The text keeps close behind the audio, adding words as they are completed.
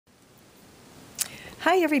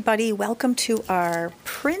Hi everybody, welcome to our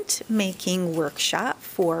printmaking workshop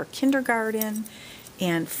for kindergarten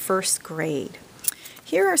and first grade.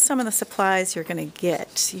 Here are some of the supplies you're going to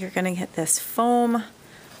get. You're going to get this foam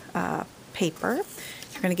paper,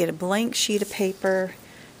 you're going to get a blank sheet of paper,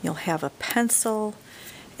 you'll have a pencil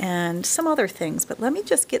and some other things, but let me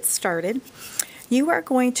just get started. You are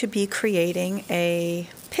going to be creating a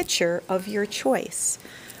picture of your choice.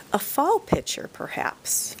 A fall picture,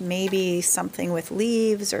 perhaps. Maybe something with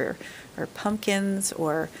leaves or pumpkins,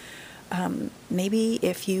 or maybe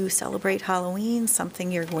if you celebrate Halloween,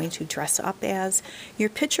 something you're going to dress up as. Your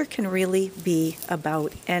picture can really be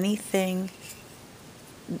about anything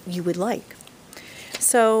you would like.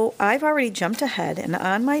 So I've already jumped ahead, and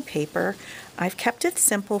on my paper I've kept it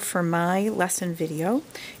simple for my lesson video,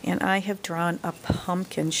 and I have drawn a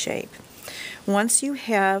pumpkin shape. Once you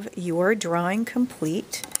have your drawing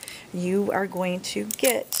complete, you are going to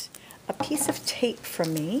get a piece of tape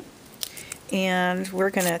from me, and we're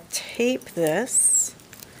going to tape this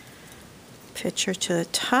picture to the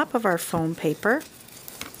top of our foam paper.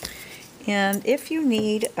 And if you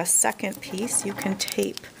need a second piece, you can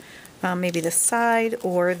tape maybe the side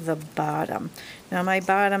or the bottom. Now my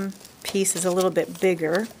bottom piece is a little bit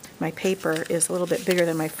bigger. My paper is a little bit bigger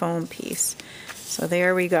than my foam piece. So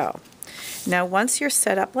there we go. Now once you're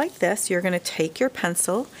set up like this, you're going to take your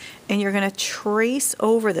pencil and you're going to trace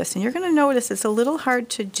over this. And you're going to notice it's a little hard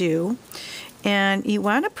to do. And you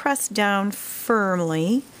want to press down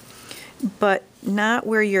firmly, but not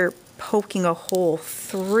where you're poking a hole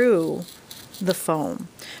through the foam.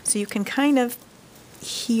 So you can kind of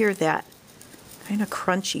hear that kind of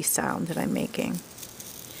crunchy sound that I'm making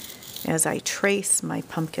as I trace my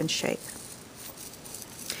pumpkin shape.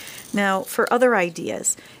 Now for other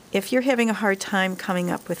ideas, if you're having a hard time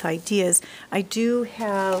coming up with ideas, I do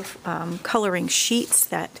have coloring sheets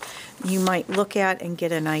that you might look at and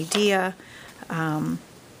get an idea.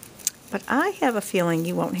 But I have a feeling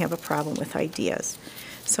you won't have a problem with ideas.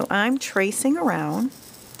 So I'm tracing around,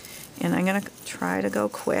 and I'm going to try to go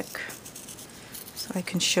quick so I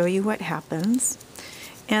can show you what happens.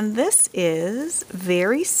 And this is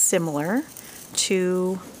very similar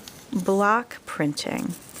to block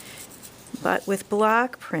printing. But with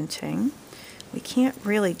block printing, we can't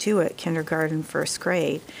really do it kindergarten, first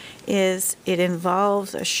grade, it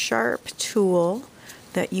involves a sharp tool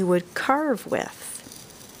that you would carve with.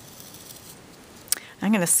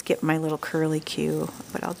 I'm going to skip my little curly Q,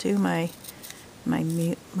 but I'll do my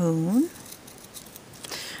moon.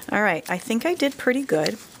 All right, I think I did pretty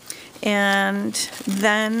good. And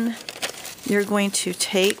then you're going to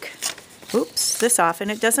take, oops, this off, and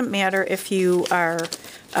it doesn't matter if you are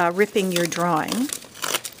ripping your drawing,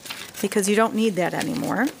 because you don't need that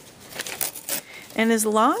anymore. And as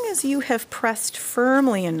long as you have pressed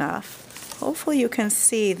firmly enough, hopefully you can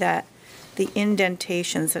see that the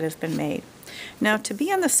indentations that have been made. Now to be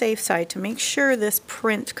on the safe side, to make sure this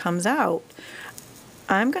print comes out,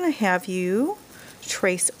 I'm going to have you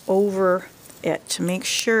trace over it to make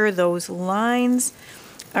sure those lines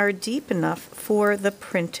are deep enough for the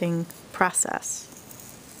printing process.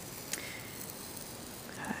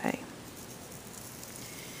 Okay.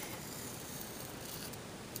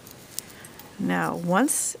 Now,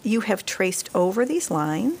 once you have traced over these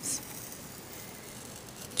lines,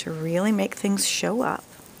 to really make things show up,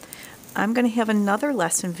 I'm going to have another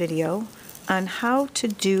lesson video on how to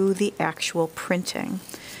do the actual printing.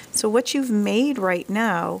 So what you've made right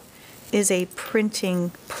now is a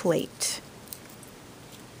printing plate.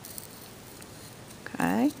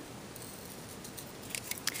 Okay.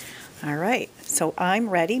 All right, so I'm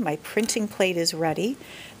ready. My printing plate is ready.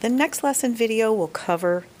 The next lesson video will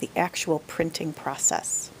cover the actual printing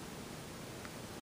process.